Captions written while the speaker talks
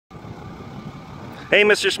Hey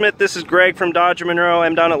Mr. Smith, this is Greg from Dodge Monroe.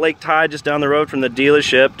 I'm down at Lake Tide, just down the road from the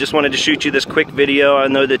dealership. Just wanted to shoot you this quick video. I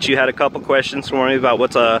know that you had a couple questions for me about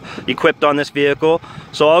what's equipped on this vehicle.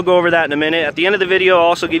 So I'll go over that in a minute. At the end of the video, I'll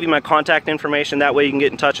also give you my contact information. That way you can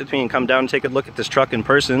get in touch with me and come down and take a look at this truck in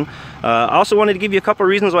person. I also wanted to give you a couple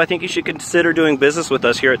reasons why I think you should consider doing business with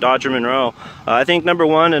us here at Dodge Monroe. I think number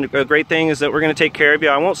one, and a great thing, is that we're going to take care of you.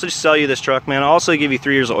 I won't just sell you this truck, man. I'll also give you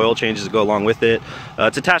 3 years of oil changes to go along with it.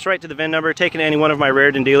 It's attached right to the VIN number. Take it to any one of my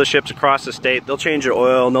Rairdon dealerships across the state. They'll change your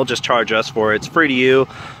oil and they'll just charge us for it. It's free to you.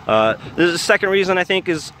 The second reason I think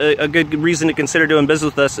is a good reason to consider doing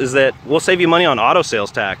business with us is that we'll save you money on auto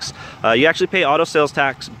sales tax. You actually pay auto sales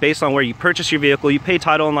tax based on where you purchase your vehicle. You pay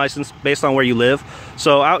title and license based on where you live.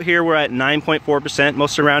 So out here we're at 9.4%.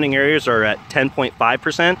 Most surrounding areas are at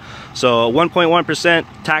 10.5%. So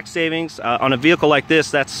 1.1% tax savings on a vehicle like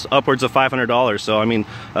this, that's upwards of $500. So I mean,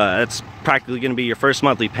 that's practically going to be your first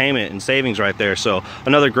monthly payment in savings right there. So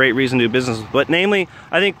another great reason to do business. But namely,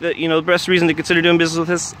 I think that, you know, the best reason to consider doing business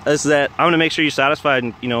with us is that I'm going to make sure you're satisfied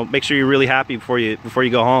and, you know, make sure you're really happy before you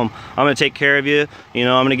go home. I'm going to take care of you. You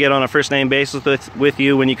know, I'm going to get on a first name basis with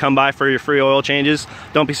you when you come by for your free oil changes.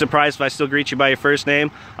 Don't be surprised if I still greet you by your first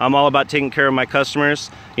name. I'm all about taking care of my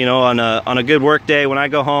customers. You know, on a good work day, when I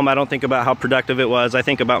go home, I don't think about how productive it was. I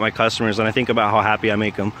think about my customers and I think about how happy I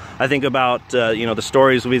make them. I think about you know, the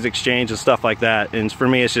stories we've exchanged and stuff like that. And for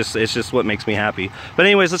me, it's just what makes me happy. But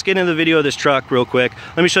anyways, let's get into the video of this truck real quick.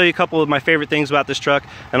 Let me show you a couple of my favorite things about this truck,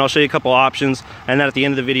 and I'll show you a couple options. And then at the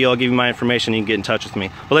end of the video, I'll give you my information and you can get in touch with me.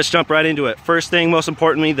 But let's jump right into it. First thing, most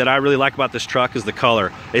importantly, that I really like about this truck is the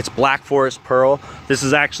color. It's Black Forest Pearl. This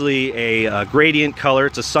is actually a gradient color.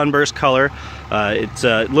 It's a sunburst color. It's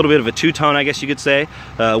a little bit of a two-tone, I guess you could say.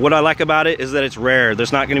 What I like about it is that it's rare.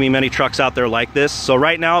 There's not going to be many trucks out there like this. So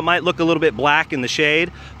right now it might look a little bit black in the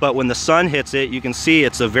shade, but when the sun hits it, you can see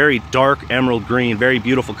it's a very dark emerald green, very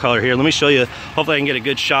beautiful color. Here, let me show you. Hopefully I can get a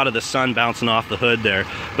good shot of the sun bouncing off the hood there.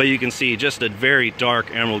 But you can see just a very dark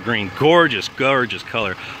emerald green. Gorgeous, gorgeous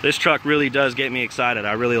color. This truck really does get me excited.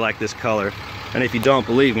 I really like this color. And if you don't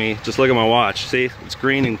believe me, just look at my watch. See, it's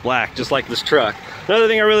green and black, just like this truck. Another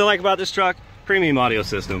thing I really like about this truck, premium audio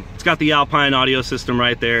system. It's got the Alpine audio system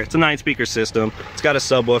right there. It's a 9-speaker system. It's got a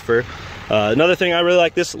subwoofer. Another thing I really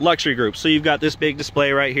like, this luxury group. So you've got this big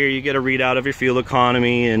display right here. You get a readout of your fuel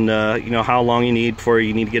economy and you know, how long you need before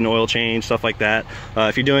you need to get an oil change, stuff like that.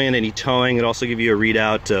 If you're doing any towing, it also gives you a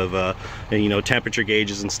readout of you know, temperature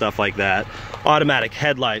gauges and stuff like that. Automatic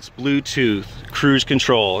headlights, Bluetooth, cruise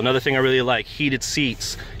control. Another thing I really like, heated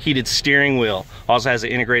seats, heated steering wheel. Also has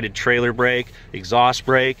an integrated trailer brake, exhaust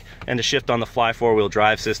brake, and a shift on the fly 4-wheel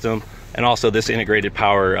drive system. And also this integrated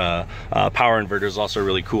power inverter is also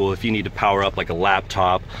really cool if you need to power up like a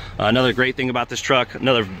laptop. Another great thing about this truck,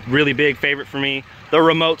 another really big favorite for me, the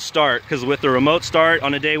remote start. Because with the remote start,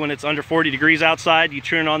 on a day when it's under 40 degrees outside, you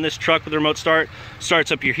turn on this truck with the remote start,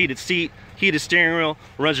 starts up your heated seat, heated steering wheel,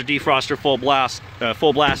 runs your defroster full blast.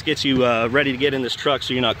 Full blast gets you ready to get in this truck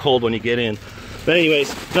so you're not cold when you get in. But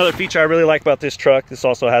anyways, another feature I really like about this truck, this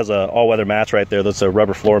also has a all-weather mats right there. That's a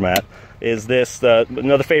rubber floor mat. Is this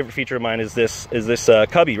another favorite feature of mine? Is this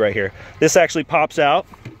cubby right here. This actually pops out,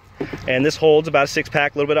 and this holds about a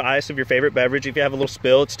 6-pack, a little bit of ice of your favorite beverage. If you have a little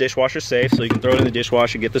spill, it's dishwasher safe, so you can throw it in the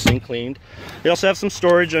dishwasher, get this thing cleaned. You also have some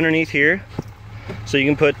storage underneath here, so you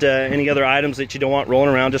can put any other items that you don't want rolling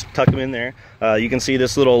around, just tuck them in there. You can see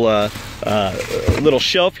this little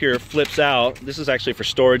shelf here flips out. This is actually for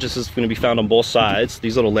storage. This is going to be found on both sides.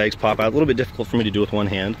 These little legs pop out. A little bit difficult for me to do with one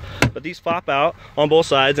hand, but these pop out on both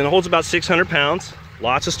sides, and it holds about 600 pounds.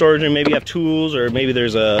 Lots of storage, and maybe you have tools, or maybe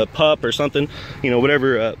there's a pup or something. You know,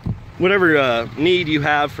 whatever need you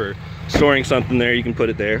have for storing something there, you can put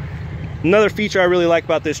it there. Another feature I really like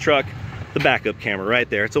about this truck, the backup camera right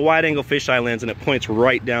there. It's a wide angle fisheye lens, and it points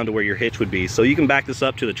right down to where your hitch would be. So you can back this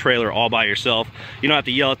up to the trailer all by yourself. You don't have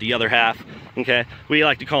to yell at the other half, okay? We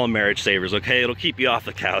like to call them marriage savers, okay? It'll keep you off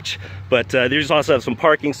the couch. But there's also some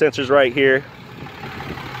parking sensors right here.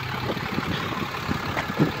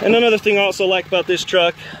 And another thing I also like about this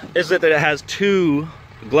truck is that it has 2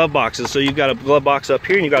 glove boxes. So you've got a glove box up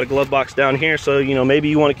here and you've got a glove box down here. So, you know, maybe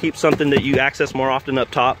you want to keep something that you access more often up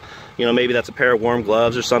top. You know, maybe that's a pair of warm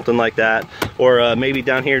gloves or something like that. Or maybe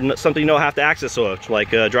down here, something you don't have to access so much, like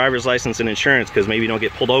driver's license and insurance, because maybe you don't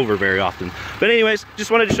get pulled over very often. But anyways, just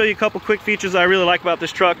wanted to show you a couple quick features I really like about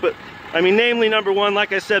this truck. But I mean, namely, number one,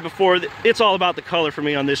 like I said before, it's all about the color for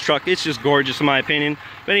me on this truck. It's just gorgeous in my opinion.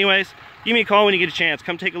 But anyways, give me a call when you get a chance.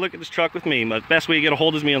 Come take a look at this truck with me. The best way to get a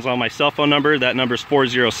hold of me is on my cell phone number. That number is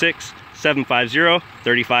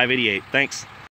 406-750-3588. Thanks.